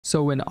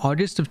So in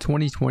August of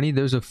 2020,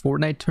 there was a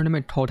Fortnite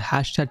tournament called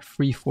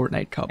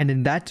 #FreeFortniteCup. And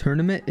in that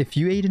tournament, if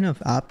you ate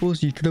enough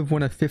apples, you could have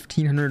won a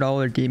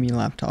 $1,500 gaming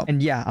laptop.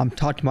 And yeah, I'm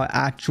talking about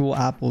actual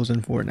apples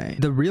in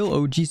Fortnite. The real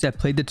OGs that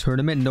played the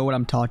tournament know what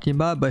I'm talking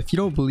about, but if you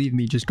don't believe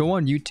me, just go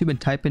on YouTube and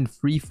type in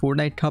free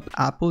Fortnite Cup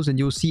apples and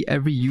you'll see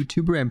every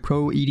YouTuber and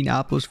pro eating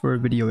apples for a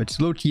video.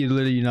 It's low-key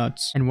literally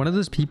nuts. And one of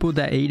those people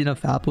that ate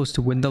enough apples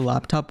to win the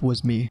laptop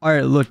was me.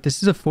 Alright, look,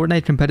 this is a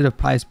Fortnite competitive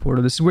prize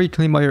portal. This is where you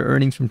claim all your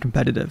earnings from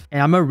competitive.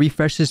 And I'm gonna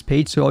refresh this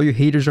page so all you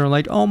haters are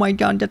like, oh my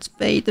god, that's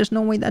fake. There's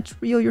no way that's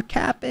real. You're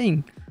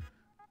capping.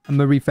 I'm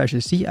gonna refresh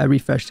it. See, I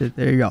refreshed it.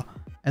 There you go.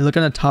 And look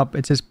on the top,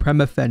 it says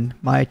Premafen,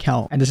 my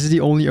account. And this is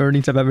the only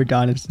earnings I've ever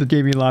done. It's the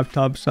gaming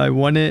laptop. So I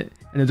won it.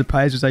 And the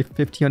prize was like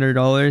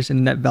 $1,500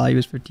 and net value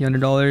was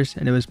 $1,500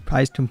 and it was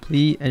prize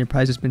complete and your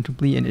prize has been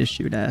complete and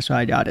issued. And that's why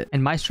I got it.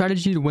 And my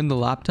strategy to win the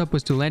laptop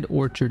was to land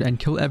Orchard and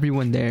kill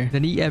everyone there.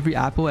 Then eat every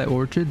apple at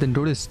Orchard, then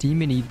go to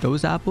Steam and eat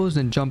those apples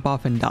and jump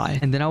off and die.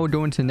 And then I would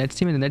go into the next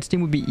team and the next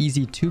team would be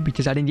easy too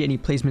because I didn't get any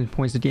placement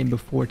points the game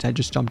before, so I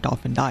just jumped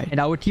off and died.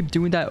 And I would keep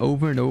doing that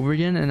over and over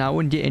again and I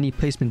wouldn't get any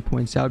placement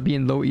points. So I would be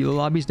in low elo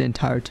lobbies the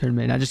entire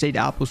tournament. And I just ate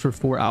apples for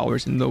 4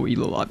 hours in low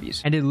elo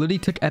lobbies. And it literally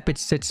took Epic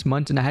 6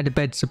 months and I had to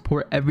beg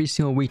support every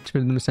single week for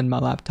them to send my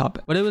laptop.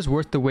 But it was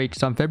worth the wait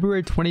because on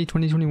February 20,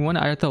 2021,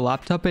 I got the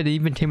laptop and it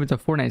even came with a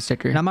Fortnite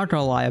sticker. And I'm not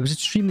gonna lie, I was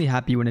extremely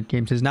happy when it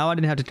came because now I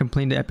didn't have to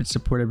complain to Epic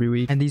support every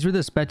week. And these were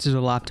the specs of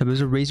the laptop. It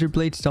was a Razer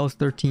Blade Stealth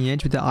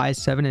 13-inch with the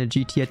i7 and a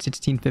GTX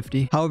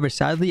 1650. However,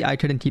 sadly, I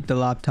couldn't keep the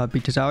laptop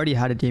because I already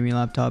had a gaming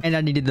laptop and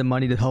I needed the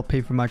money to help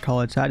pay for my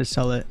college, so I had to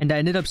sell it. And I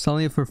ended up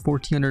selling it for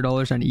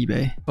 $1,400 on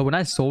eBay. But when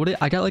I sold it,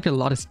 I got like a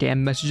lot of scam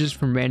messages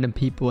from random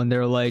people and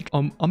they're like,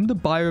 I'm the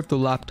buyer of the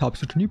laptop,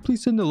 so can you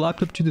please send the laptop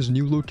to this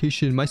new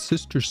location? My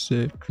sister's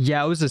sick.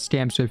 Yeah, it was a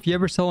scam, so if you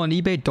ever sell on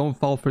eBay, don't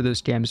fall for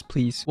those scams,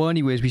 please. Well,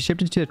 anyways, we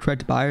shipped it to the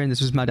correct buyer and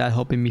this was my dad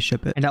helping me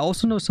ship it. And I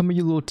also know some of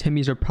you little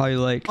Timmies are probably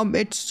like,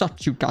 it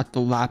sucks you got the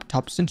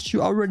laptop since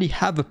you already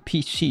have a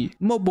PC.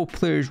 Mobile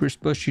players were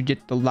supposed to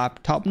get the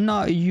laptop,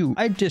 not you.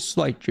 I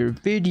disliked your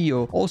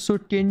video. Also,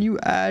 can you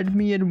add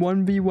me and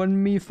 1v1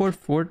 me for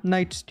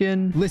Fortnite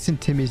skin? Listen,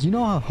 Timmies, you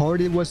know how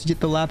hard it was to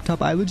get the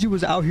laptop? I literally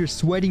was out here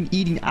sweating,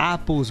 eating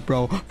apples,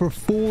 bro, for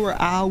 4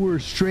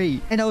 hours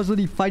straight. And I was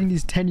literally fighting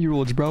these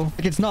 10-year-olds, bro.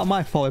 Like, it's not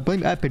my fault. I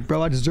blame Epic,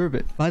 bro. I deserve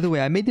it. By the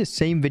way, I made this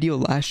same video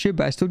last year,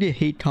 but I still get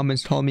hate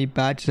comments calling me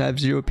bad because I have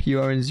 0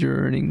 PR and 0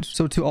 earnings.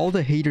 So to all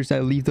the haters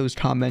that leave those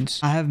comments,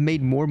 I have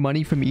made more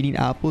money from eating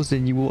apples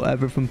than you will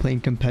ever from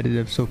playing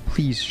competitive, so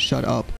please shut up.